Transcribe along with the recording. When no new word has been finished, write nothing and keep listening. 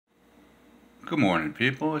Good morning,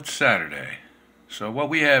 people. It's Saturday. So what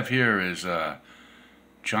we have here is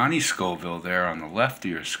Johnny Scoville there on the left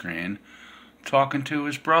of your screen talking to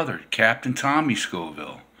his brother, Captain Tommy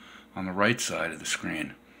Scoville, on the right side of the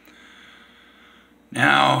screen.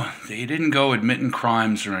 Now, they didn't go admitting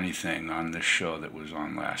crimes or anything on this show that was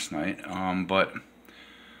on last night, but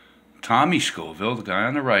Tommy Scoville, the guy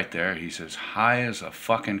on the right there, he's as high as a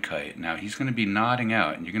fucking kite. Now, he's going to be nodding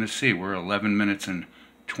out, and you're going to see we're 11 minutes and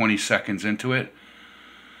 20 seconds into it.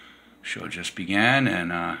 Show just began,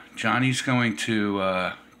 and Johnny's going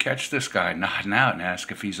to catch this guy nodding out and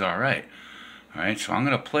ask if he's alright. Alright, so I'm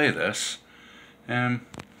going to play this, and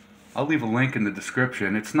I'll leave a link in the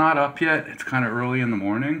description. It's not up yet, it's kind of early in the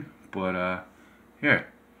morning, but here,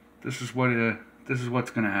 this is what's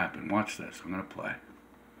going to happen. Watch this, I'm going to play.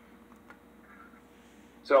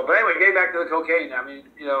 So, but anyway, getting back to the cocaine, I mean,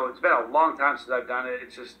 you know, it's been a long time since I've done it.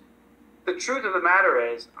 It's just, the truth of the matter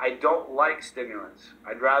is, I don't like stimulants.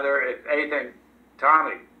 I'd rather, if anything,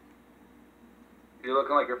 Tommy, you're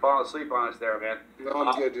looking like you're falling asleep on us there, man. No,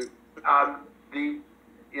 I'm good, dude. I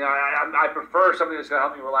prefer something that's going to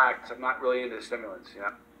help me relax. I'm not really into stimulants, you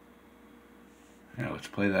know? Yeah, let's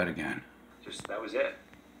play that again. Just, that was it.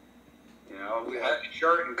 You know, we had a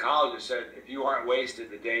shirt in college that said, if you aren't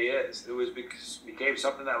wasted, the day is. It was became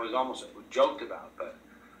something that was almost joked about, but...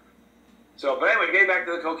 So, but anyway, getting back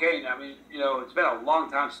to the cocaine, I mean, you know, it's been a long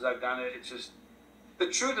time since I've done it. It's just, the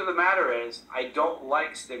truth of the matter is, I don't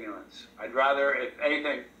like stimulants. I'd rather, if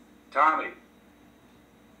anything, Tommy,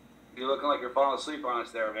 you're looking like you're falling asleep on us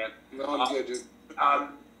there, man. No, I'm good, dude.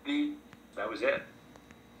 That was it.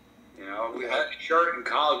 You know, we had a shirt in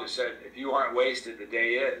college that said, if you aren't wasted, the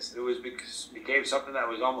day is. It became something that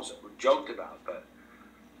was almost joked about, but...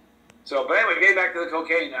 So, but anyway, getting back to the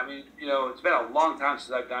cocaine, I mean, you know, it's been a long time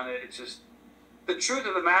since I've done it. It's just, the truth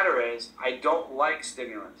of the matter is, I don't like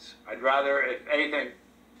stimulants. I'd rather, if anything,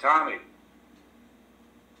 Tommy,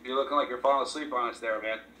 you're looking like you're falling asleep on us there,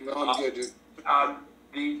 man. No, I'm good, dude.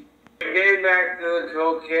 Getting back to the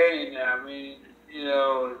cocaine, I mean, you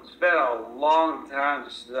know, it's been a long time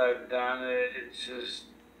since I've done it. It's just,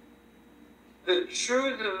 the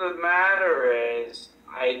truth of the matter is,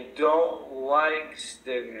 I don't like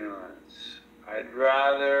stimulants. I'd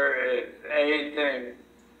rather, if anything,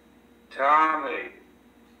 Tommy,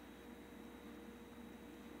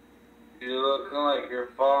 you're looking like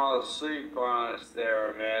you're falling asleep on us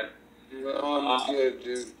there, man. No, I'm good,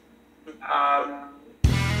 dude.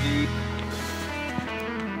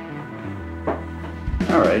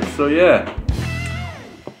 Alright, so yeah.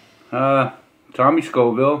 Tommy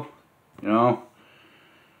Scoville, you know,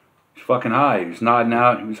 he's fucking high. He was nodding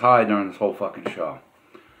out. He was high during this whole fucking show.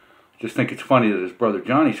 Just think it's funny that his brother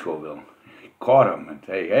Johnny Scoville caught him and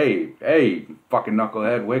say, hey, fucking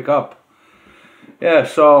knucklehead, wake up. Yeah,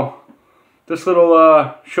 so this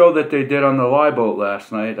little show that they did on the live boat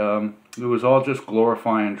last night, it was all just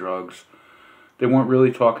glorifying drugs. They weren't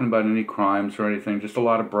really talking about any crimes or anything, just a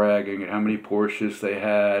lot of bragging and how many Porsches they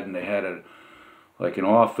had, and they had an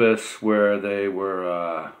office where they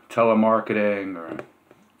were telemarketing or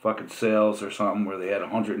fucking sales or something, where they had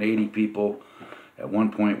 180 people at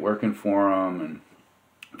one point working for them, and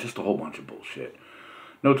just a whole bunch of bullshit.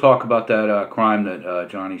 No talk about that crime that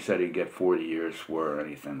Johnny said he'd get 40 years for or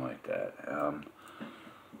anything like that.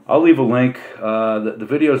 I'll leave a link. The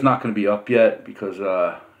video's not going to be up yet because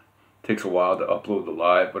it takes a while to upload the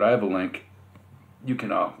live, but I have a link. You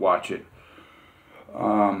can watch it.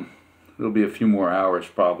 It'll be a few more hours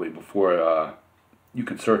probably before you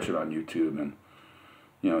can search it on YouTube, and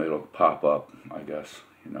you know, it'll pop up, I guess,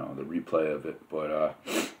 you know, the replay of it. But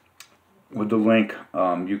with the link,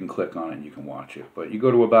 you can click on it and you can watch it. But you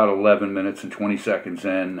go to about 11 minutes and 20 seconds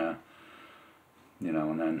in, you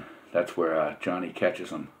know, and then that's where Johnny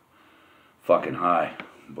catches him fucking high.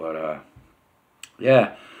 But,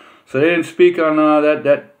 yeah, so they didn't speak on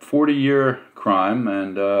that 40-year crime,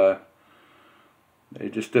 and they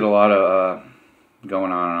just did a lot of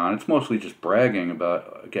going on and on. It's mostly just bragging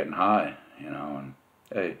about getting high, you know, and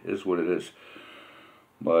hey, it is what it is.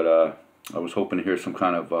 But I was hoping to hear some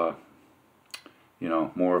kind of, you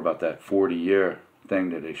know, more about that 40-year thing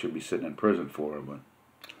that they should be sitting in prison for. But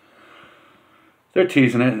they're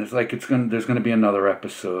teasing it. It's like there's gonna be another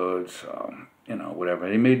episode. So, you know, whatever.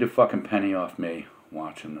 They made the fucking penny off me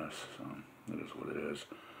watching this. So it is what it is.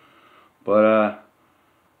 But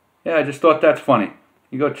yeah, I just thought that's funny.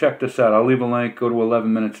 You go check this out. I'll leave a link. Go to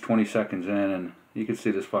 11 minutes 20 seconds in, and you can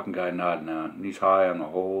see this fucking guy nodding out, and he's high on the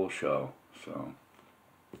whole show. So,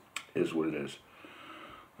 is what it is.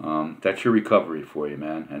 That's your recovery for you,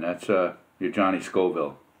 man. And that's your Johnny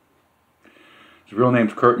Scoville. His real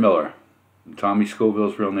name's Kurt Miller. And Tommy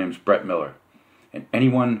Scoville's real name's Brett Miller. And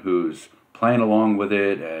anyone who's playing along with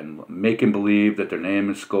it and making believe that their name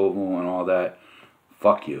is Scoville and all that,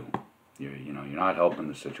 fuck you. You're not helping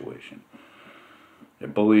the situation. They're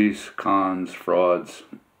bullies, cons, frauds,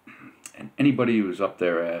 and anybody who's up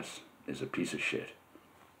their ass is a piece of shit,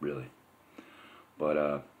 really.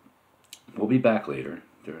 But we'll be back later.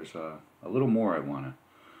 There's a little more I want to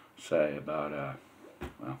say about,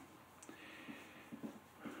 well,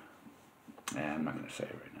 I'm not going to say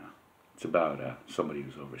it right now. It's about somebody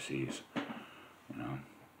who's overseas,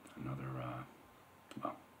 another,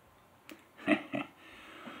 well,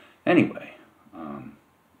 anyway,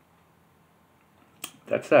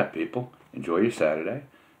 that's that, people. Enjoy your Saturday,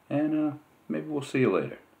 and maybe we'll see you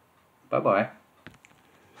later. Bye-bye.